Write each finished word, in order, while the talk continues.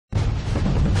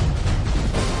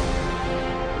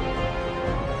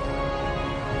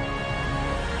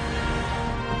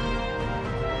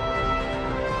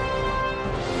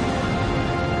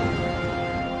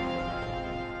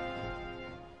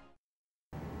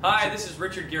Hi, this is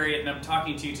Richard Garriott, and I'm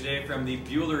talking to you today from the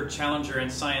Buehler Challenger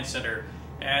and Science Center.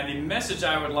 And the message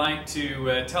I would like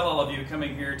to tell all of you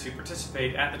coming here to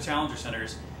participate at the Challenger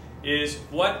Centers is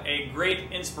what a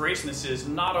great inspiration this is,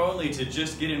 not only to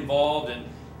just get involved in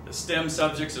the STEM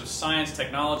subjects of science,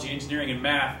 technology, engineering, and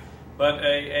math, but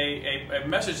a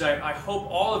message I hope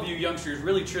all of you youngsters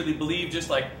really truly believe,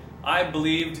 just like I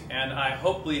believed and I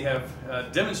hopefully have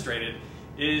demonstrated,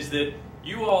 is that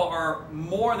you all are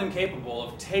more than capable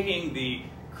of taking the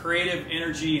creative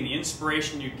energy and the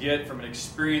inspiration you get from an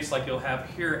experience like you'll have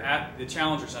here at the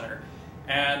Challenger Center,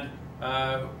 and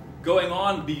going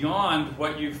on beyond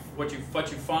what you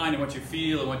find and what you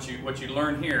feel and what you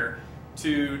learn here,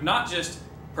 to not just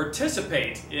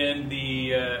participate in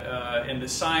the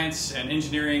science and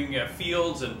engineering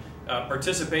fields and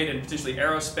participate in potentially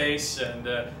aerospace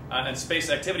and space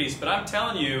activities, but I'm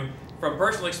telling you from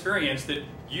personal experience that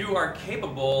you are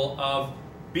capable of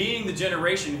being the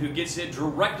generation who gets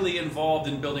directly involved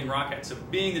in building rockets, of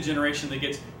being the generation that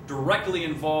gets directly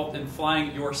involved in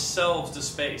flying yourselves to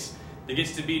space, that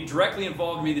gets to be directly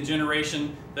involved in being the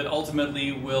generation that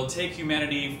ultimately will take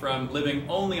humanity from living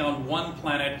only on one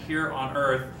planet here on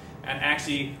Earth and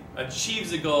actually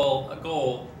achieves a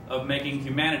goal of making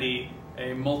humanity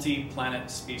a multi-planet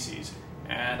species.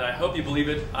 And I hope you believe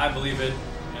it, I believe it,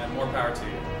 and more power to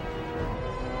you.